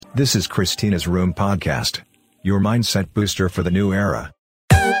This is Christina's Room Podcast, your mindset booster for the new era.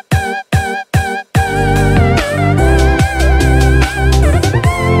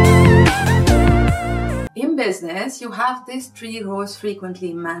 In business, you have these three roles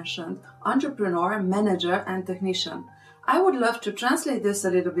frequently mentioned: entrepreneur, manager, and technician. I would love to translate this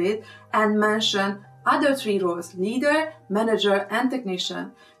a little bit and mention other three roles: leader, manager, and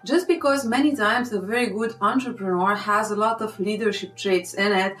technician. Just because many times a very good entrepreneur has a lot of leadership traits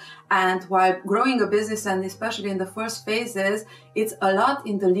in it, and while growing a business, and especially in the first phases, it's a lot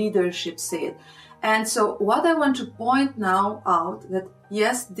in the leadership side. And so what I want to point now out that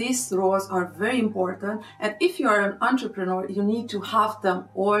yes, these roles are very important, and if you are an entrepreneur, you need to have them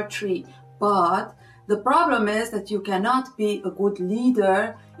all three. But the problem is that you cannot be a good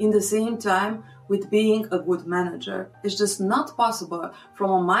leader in the same time with being a good manager. It's just not possible from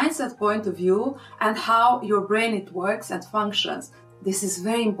a mindset point of view and how your brain it works and functions. This is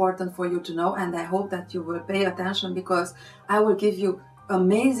very important for you to know, and I hope that you will pay attention, because I will give you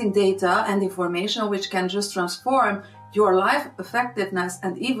amazing data and information which can just transform your life effectiveness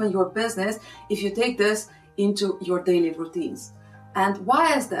and even your business if you take this into your daily routines. And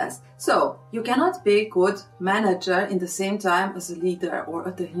why is this? So, you cannot be a good manager in the same time as a leader or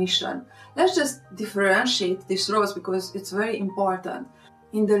a technician. Let's just differentiate these roles because it's very important.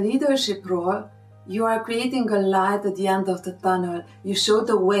 In the leadership role, you are creating a light at the end of the tunnel. You show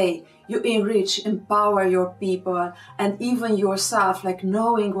the way, you enrich, empower your people and even yourself, like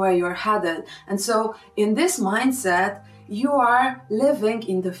knowing where you're headed. And so in this mindset, you are living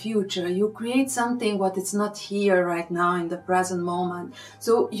in the future. You create something what is not here right now in the present moment.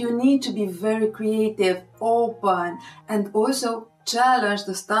 So you need to be very creative, open, and also challenge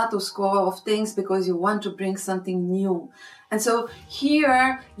the status quo of things because you want to bring something new. And so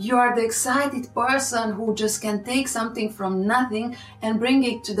here you are the excited person who just can take something from nothing and bring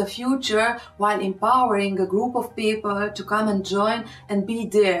it to the future while empowering a group of people to come and join and be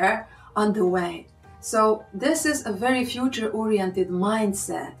there on the way. So this is a very future-oriented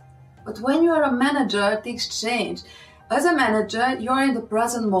mindset. But when you are a manager, things change. As a manager, you are in the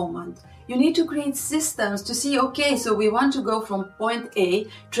present moment. You need to create systems to see, okay, so we want to go from point A,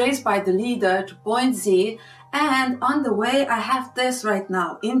 traced by the leader, to point Z, and on the way, I have this right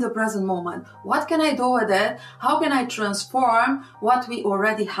now, in the present moment. What can I do with it? How can I transform what we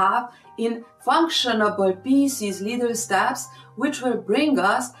already have in functionable pieces, little steps, which will bring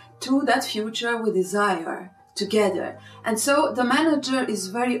us to that future we desire together? And so the manager is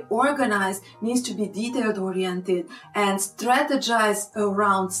very organized, needs to be detailed oriented and strategize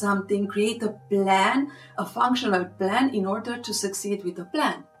around something, create a plan, a functional plan in order to succeed with the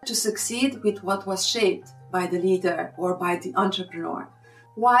plan, to succeed with what was shaped by the leader or by the entrepreneur.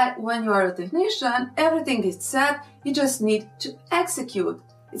 While when you are a technician, everything is set, you just need to execute.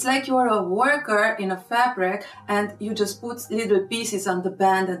 It's like you are a worker in a fabric and you just put little pieces on the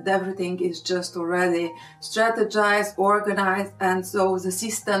band and everything is just already strategized, organized, and so the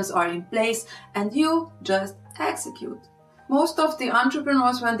systems are in place and you just execute. Most of the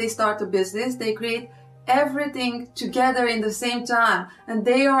entrepreneurs, when they start a business, they create everything together in the same time, and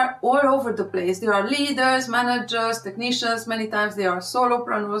they are all over the place. They are leaders, managers, technicians, many times they are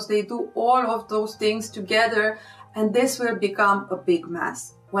solopreneurs. They do all of those things together, and this will become a big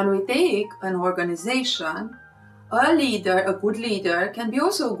mess. When we take an organization, a leader, a good leader, can be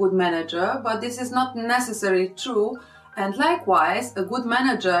also a good manager, but this is not necessarily true. And likewise, a good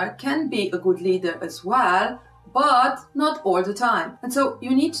manager can be a good leader as well, but not all the time. And so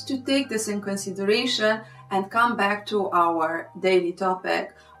you need to take this in consideration and come back to our daily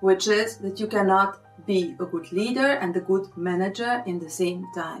topic, which is that you cannot be a good leader and a good manager in the same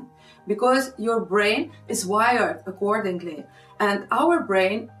time, because your brain is wired accordingly, and our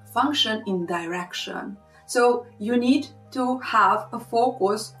brain function in direction. So you need to have a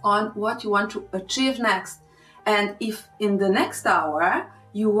focus on what you want to achieve next. And if in the next hour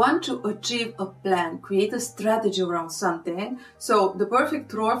you want to achieve a plan, create a strategy around something, so the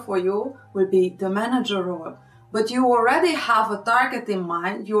perfect role for you will be the manager role. But you already have a target in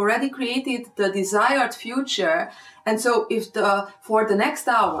mind, you already created the desired future, and so if for the next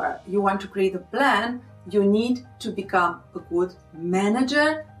hour you want to create a plan, you need to become a good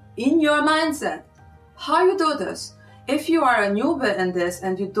manager in your mindset. How you do this? If you are a newbie in this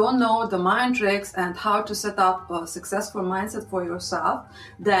and you don't know the mind tricks and how to set up a successful mindset for yourself,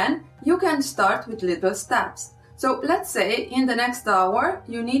 then you can start with little steps. So let's say in the next hour,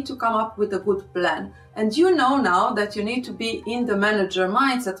 you need to come up with a good plan. And you know now that you need to be in the manager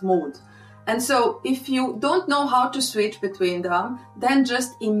mindset mode. And so if you don't know how to switch between them, then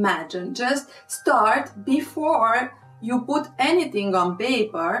just imagine, just start before you put anything on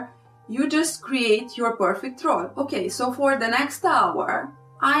paper, you just create your perfect role. Okay, so for the next hour,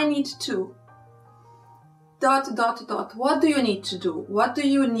 I need to... What do you need to do? What do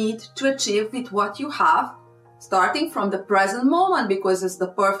you need to achieve with what you have? Starting from the present moment, because as the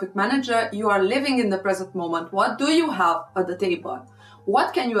perfect manager, you are living in the present moment. What do you have at the table?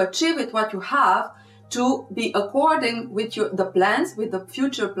 What can you achieve with what you have to be according with the plans, with the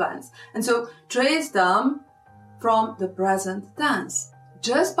future plans? And so trace them from the present tense.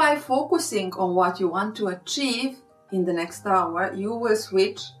 Just by focusing on what you want to achieve in the next hour, you will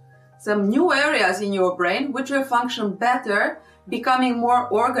switch some new areas in your brain which will function better, becoming more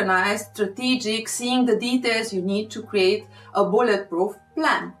organized, strategic, seeing the details you need to create a bulletproof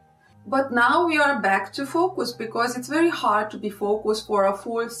plan. But now we are back to focus, because it's very hard to be focused for a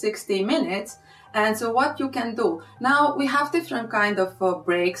full 60 minutes. And so what you can do, now we have different kind of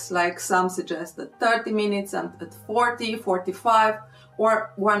breaks, like some suggest at 30 minutes and at 40, 45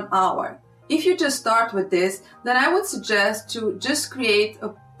 or 1 hour. If you just start with this, then I would suggest to just create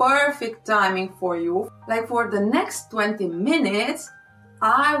a perfect timing for you. Like for the next 20 minutes,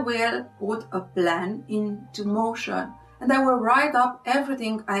 I will put a plan into motion and I will write up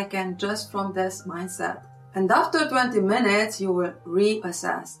everything I can just from this mindset. And after 20 minutes, you will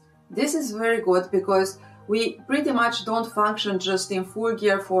reassess. This is very good because we pretty much don't function just in full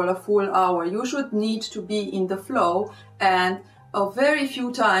gear for a full hour. You should need to be in the flow, and a very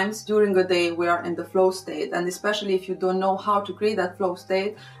few times during a day we are in the flow state, and especially if you don't know how to create that flow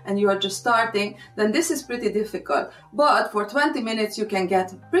state and you are just starting, then this is pretty difficult. But for 20 minutes you can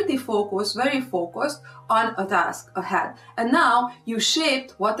get pretty focused, very focused on a task ahead. And now you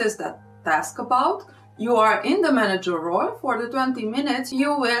shaped what is that task about. You are in the manager role. For the 20 minutes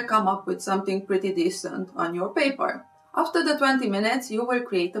you will come up with something pretty decent on your paper. After the 20 minutes you will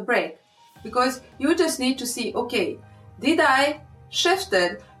create a break, because you just need to see, okay, did I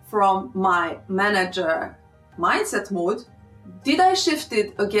shifted from my manager mindset mode? Did I shift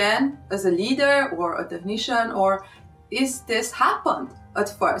it again as a leader or a technician, or is this happened at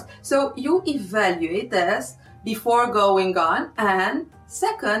first? So you evaluate this before going on. And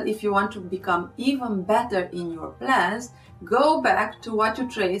second, if you want to become even better in your plans, go back to what you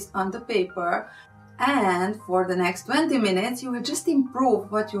traced on the paper. And for the next 20 minutes, you will just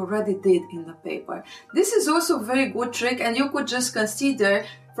improve what you already did in the paper. This is also a very good trick, and you could just consider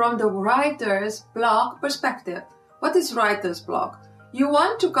from the writer's block perspective. What is writer's block? You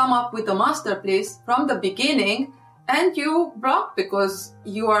want to come up with a masterpiece from the beginning, and you block because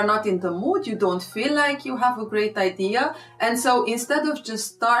you are not in the mood, you don't feel like you have a great idea. And so instead of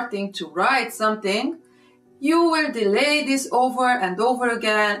just starting to write something, you will delay this over and over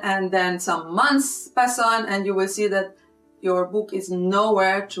again, and then some months pass on and you will see that your book is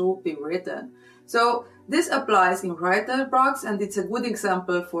nowhere to be written. So this applies in writer's blocks, and it's a good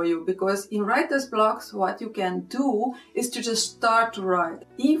example for you, because in writer's blocks what you can do is to just start to write.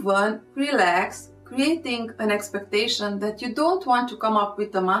 Even relax, creating an expectation that you don't want to come up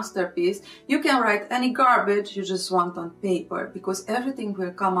with a masterpiece. You can write any garbage you just want on paper, because everything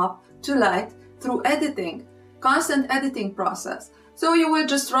will come up to light through editing. Constant editing process. So you will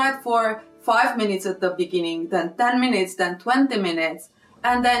just write for 5 minutes at the beginning, then 10 minutes, then 20 minutes,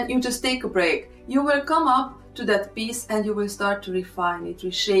 and then you just take a break. You will come up to that piece and you will start to refine it,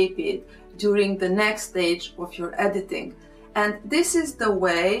 reshape it during the next stage of your editing. And this is the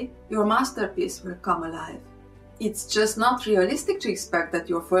way your masterpiece will come alive. It's just not realistic to expect that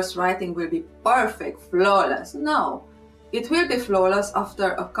your first writing will be perfect, flawless. No. It will be flawless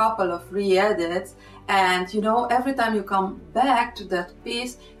after a couple of re-edits, and every time you come back to that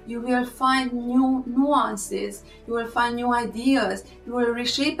piece, you will find new nuances, you will find new ideas, you will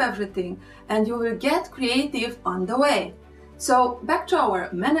reshape everything, and you will get creative on the way. So back to our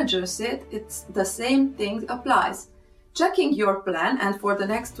manager sit, it's the same thing applies. Checking your plan, and for the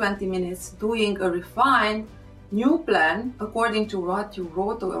next 20 minutes doing a refined new plan according to what you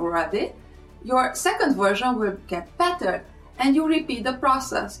wrote already. Your second version will get better, and you repeat the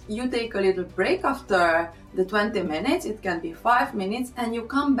process. You take a little break after the 20 minutes, it can be 5 minutes, and you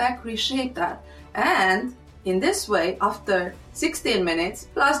come back, reshape that. And in this way, after 16 minutes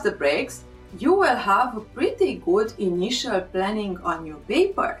plus the breaks, you will have a pretty good initial planning on your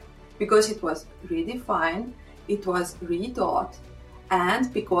paper, because it was redefined, it was rethought,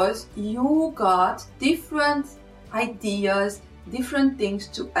 and because you got different ideas, different things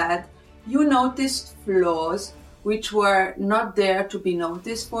to add. You noticed flaws which were not there to be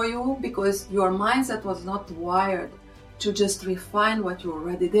noticed for you, because your mindset was not wired to just refine what you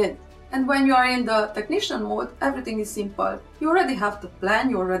already did. And when you are in the technician mode, everything is simple. You already have the plan,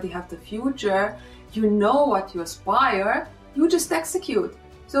 you already have the future. you know what you aspire, you just execute.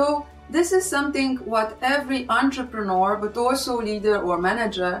 So this is something what every entrepreneur, but also leader or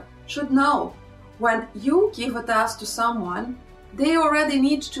manager should know. When you give a task to someone, they already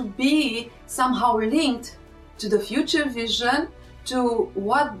need to be somehow linked to the future vision, to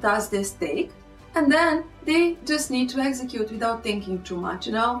what does this take, and then they just need to execute without thinking too much,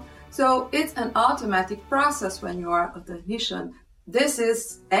 So it's an automatic process when you are a technician. This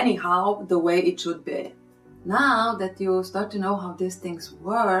is anyhow the way it should be. Now that you start to know how these things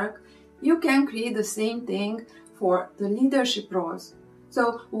work, you can create the same thing for the leadership roles.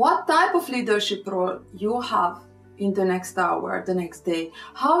 So what type of leadership role you have in the next hour, the next day?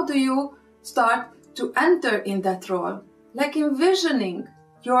 How do you start to enter in that role? Like envisioning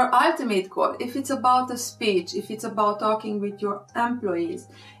your ultimate goal. If it's about a speech, if it's about talking with your employees,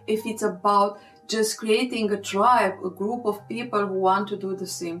 if it's about just creating a tribe, a group of people who want to do the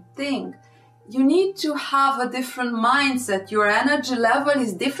same thing, you need to have a different mindset. Your energy level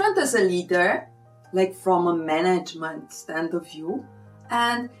is different as a leader, like from a management stand of view,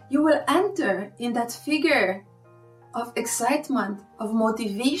 and you will enter in that figure of excitement, of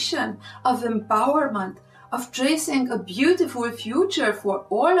motivation, of empowerment, of tracing a beautiful future for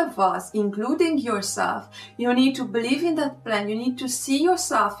all of us, including yourself. You need to believe in that plan. You need to see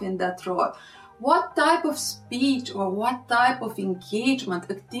yourself in that role. What type of speech or what type of engagement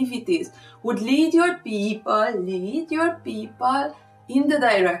activities would lead your people in the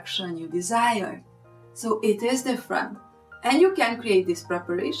direction you desire? So it is different. And you can create this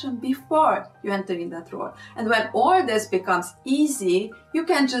preparation before you enter in that role. And when all this becomes easy, you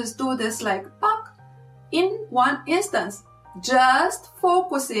can just do this like in one instance, just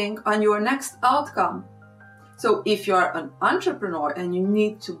focusing on your next outcome. So if you're an entrepreneur and you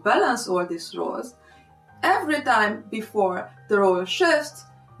need to balance all these roles, every time before the role shifts,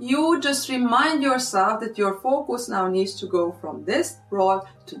 you just remind yourself that your focus now needs to go from this role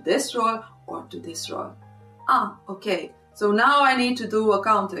to this role or to this role. Okay. So now I need to do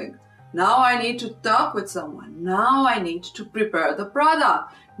accounting. Now I need to talk with someone. Now I need to prepare the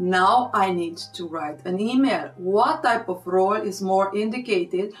product. Now I need to write an email. What type of role is more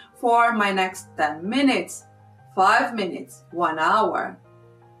indicated for my next 10 minutes, 5 minutes, 1 hour?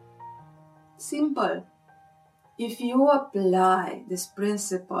 Simple. If you apply this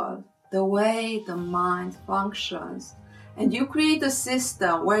principle, the way the mind functions, and you create a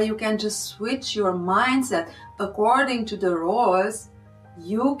system where you can just switch your mindset according to the roles,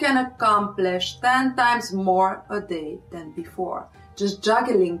 you can accomplish 10 times more a day than before. Just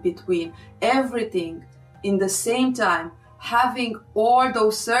juggling between everything in the same time, having all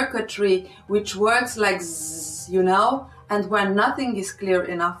those circuitry which works like zzz, and when nothing is clear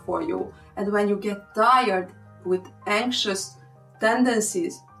enough for you, and when you get tired with anxious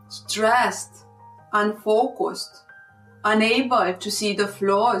tendencies, stressed, unfocused, unable to see the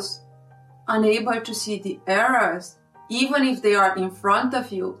flaws, unable to see the errors, even if they are in front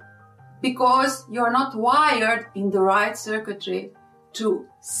of you, because you're not wired in the right circuitry to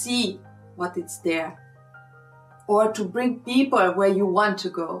see what is there or to bring people where you want to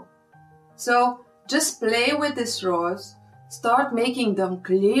go. So just play with these roles, start making them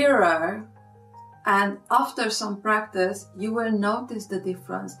clearer, and after some practice, you will notice the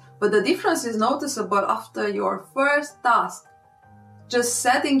difference. But the difference is noticeable after your first task. Just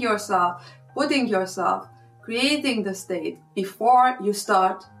setting yourself, putting yourself, creating the state before you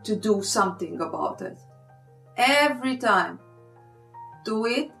start to do something about it. Every time. Do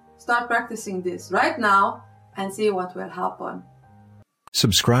it. Start practicing this right now and see what will happen.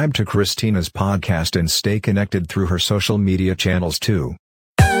 Subscribe to Christina's podcast and stay connected through her social media channels too.